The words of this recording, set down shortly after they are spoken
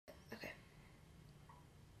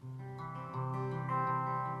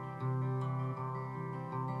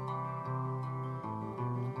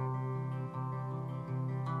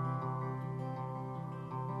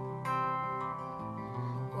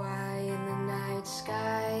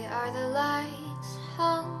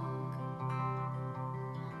hung?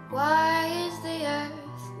 Why is the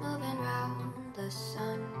earth moving round the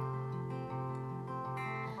sun?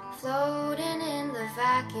 Floating in the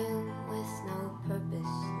vacuum with no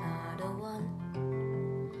purpose, not a one.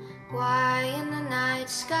 Why in the night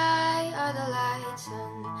sky are the lights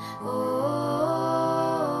on?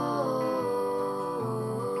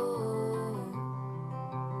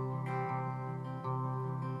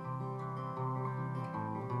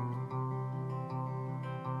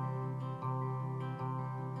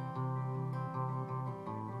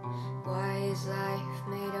 Why is life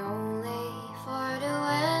made only for to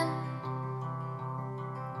end?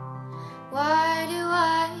 Why do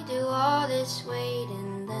I do all this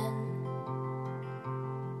waiting then?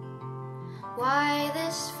 Why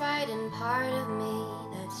this frightened part of me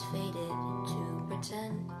that's fated to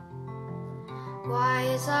pretend? Why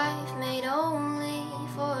is life made only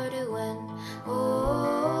for to end?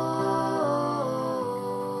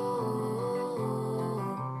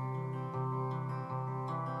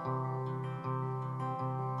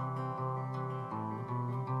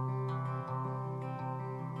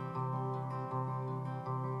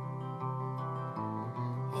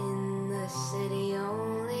 In the city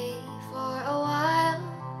only for a while,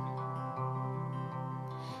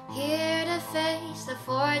 here to face the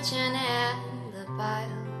fortune and the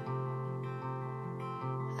bile.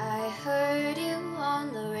 I heard you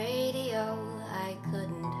on the radio, I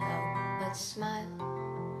couldn't help but smile.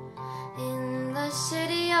 In the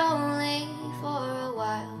city only for a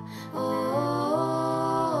while.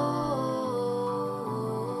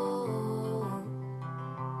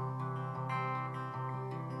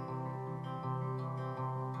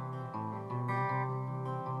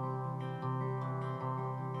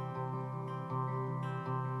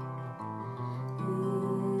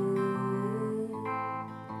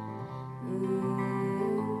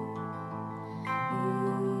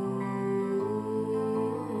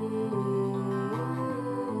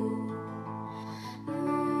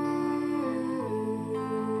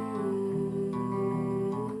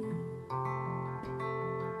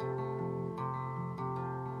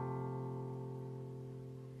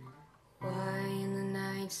 Why in the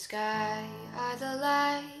night sky are the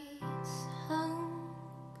lights hung?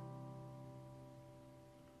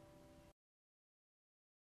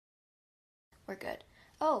 We're good.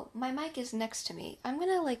 Oh, my mic is next to me. I'm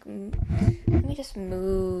gonna let me just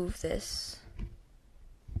move this.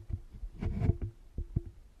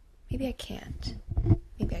 Maybe I can't.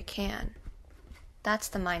 Maybe I can. That's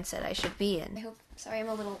the mindset I should be in. Sorry, I'm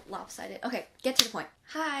a little lopsided. Okay, get to the point.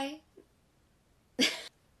 Hi.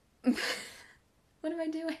 What am I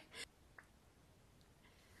doing?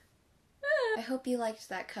 I hope you liked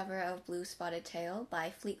that cover of Blue Spotted Tail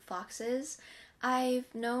by Fleet Foxes. I've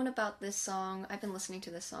known about this song, I've been listening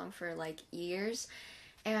to this song for like years,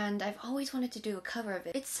 and I've always wanted to do a cover of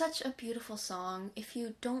it. It's such a beautiful song. If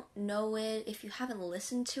you don't know it, if you haven't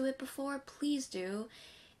listened to it before, please do.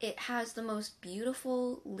 It has the most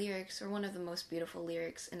beautiful lyrics, or one of the most beautiful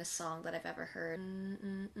lyrics in a song that I've ever heard.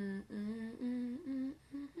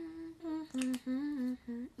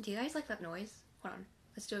 Do you guys like that noise? Hold on,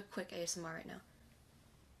 let's do a quick ASMR right now.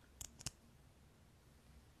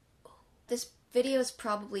 This video is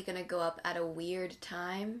probably gonna go up at a weird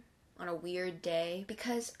time, on a weird day,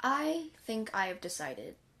 because I think I have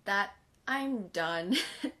decided that I'm done.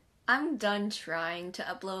 I'm done trying to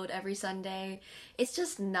upload every Sunday. It's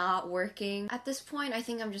just not working. At this point, I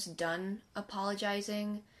think I'm just done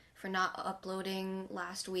apologizing for not uploading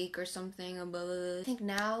last week or something. I think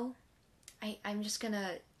now I'm just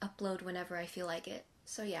gonna upload whenever I feel like it.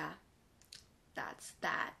 So yeah, that's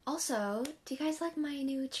that. Also, do you guys like my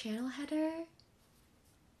new channel header?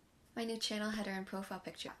 My new channel header and profile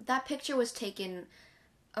picture. That picture was taken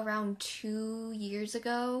around 2 years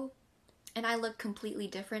ago, and I look completely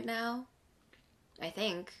different now. I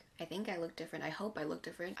think I look different. I hope I look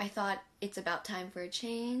different. I thought it's about time for a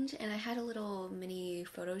change, and I had a little mini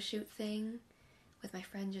photo shoot thing with my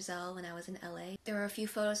friend Giselle when I was in LA. There were a few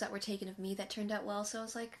photos that were taken of me that turned out well, so I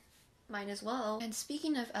was like, might as well. And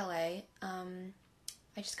speaking of LA,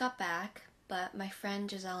 I just got back, but my friend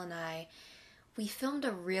Giselle and we filmed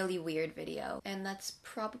a really weird video, and that's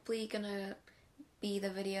probably gonna be the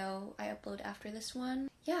video I upload after this one.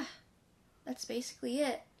 Yeah, that's basically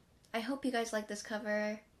it. I hope you guys like this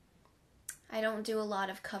cover. I don't do a lot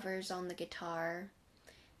of covers on the guitar.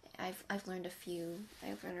 I've learned a few.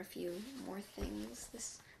 I've learned a few more things.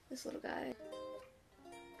 This little guy.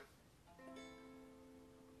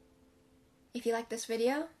 If you like this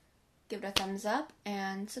video, give it a thumbs up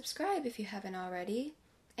and subscribe if you haven't already.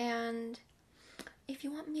 And if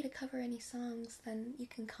you want me to cover any songs, then you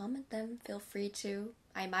can comment them. Feel free to.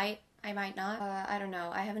 I might not. I don't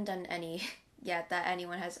know. I haven't done any yet that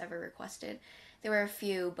anyone has ever requested. There were a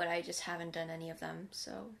few, but I just haven't done any of them,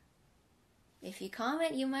 so if you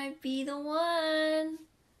comment, you might be the one.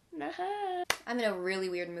 I'm in a really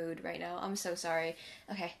weird mood right now. I'm so sorry.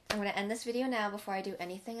 Okay, I'm gonna end this video now before I do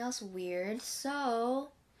anything else weird, so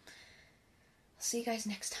I'll see you guys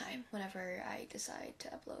next time whenever I decide to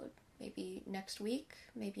upload. Maybe next week,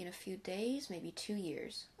 maybe in a few days, maybe 2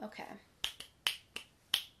 years. Okay.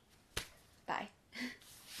 Bye.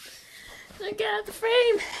 Get out the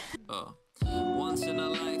frame! Once in a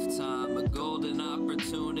lifetime, a golden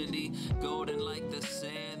opportunity, golden like the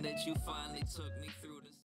sand that you finally took me through.